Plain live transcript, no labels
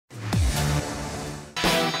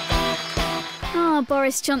Now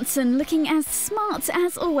Boris Johnson looking as smart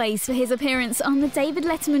as always for his appearance on the David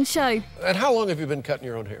Letterman show. And how long have you been cutting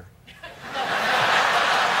your own hair?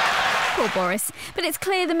 Poor Boris. But it's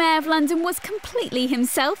clear the Mayor of London was completely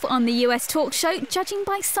himself on the US talk show, judging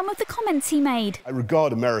by some of the comments he made. I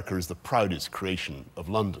regard America as the proudest creation of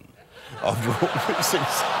London. After all,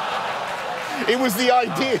 since it was the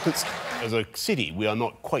ideas. As a city, we are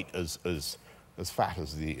not quite as fat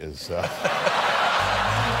as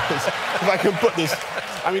if I can put this,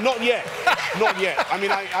 I mean, not yet. I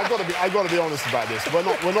mean, I've got to be honest about this.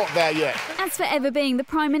 We're not there yet. As for ever being the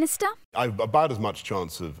Prime Minister, I've about as much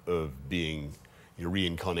chance of being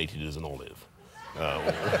reincarnated as an olive.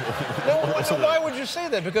 Why would you say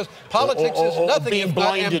that? Because politics is nothing being if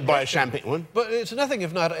blinded not by a champagne one. But it's nothing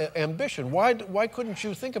if not ambition. Why couldn't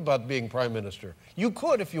you think about being Prime Minister? You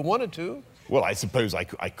could if you wanted to. Well, I suppose I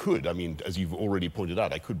could. I mean, as you've already pointed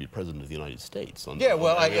out, I could be President of the United States. Yeah,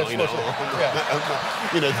 well, I guess. There's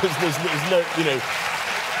no,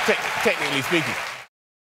 technically speaking.